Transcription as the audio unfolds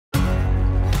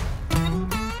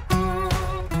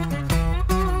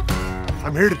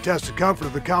I'm here to test the comfort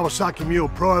of the Kawasaki MULE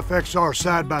Pro-FXR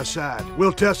side-by-side.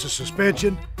 We'll test the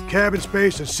suspension, cabin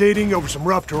space, and seating over some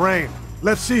rough terrain.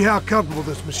 Let's see how comfortable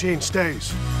this machine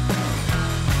stays.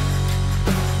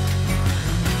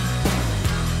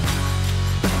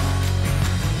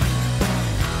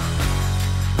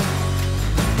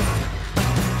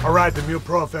 All right, the MULE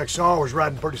Pro-FXR was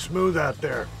riding pretty smooth out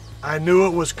there. I knew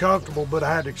it was comfortable, but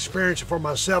I had to experience it for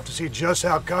myself to see just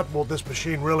how comfortable this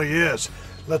machine really is.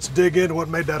 Let's dig into what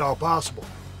made that all possible.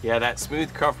 Yeah, that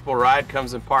smooth, comfortable ride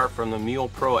comes in part from the MULE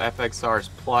Pro-FXR's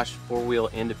plush four-wheel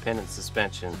independent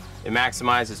suspension. It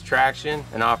maximizes traction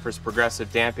and offers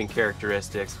progressive damping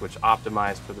characteristics which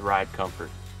optimize for the ride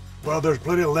comfort. Well, there's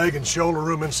plenty of leg and shoulder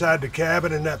room inside the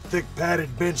cabin, and that thick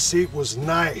padded bench seat was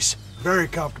nice. Very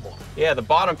comfortable. Yeah, the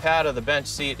bottom pad of the bench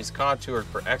seat is contoured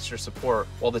for extra support,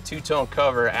 while the two-tone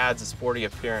cover adds a sporty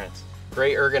appearance.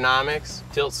 Great ergonomics,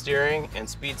 tilt steering, and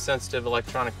speed-sensitive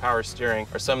electronic power steering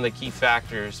are some of the key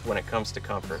factors when it comes to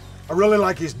comfort. I really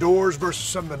like these doors versus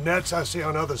some of the nets I see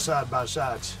on other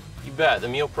side-by-sides. You bet, the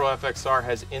MULE Pro-FXR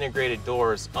has integrated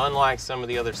doors, unlike some of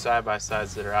the other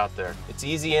side-by-sides that are out there. It's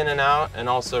easy in and out, and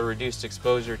also reduced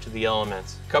exposure to the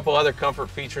elements. A couple other comfort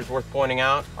features worth pointing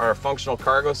out are a functional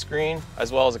cargo screen,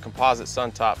 as well as a composite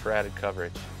sun top for added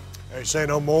coverage. Hey, say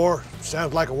no more.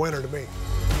 Sounds like a winner to me.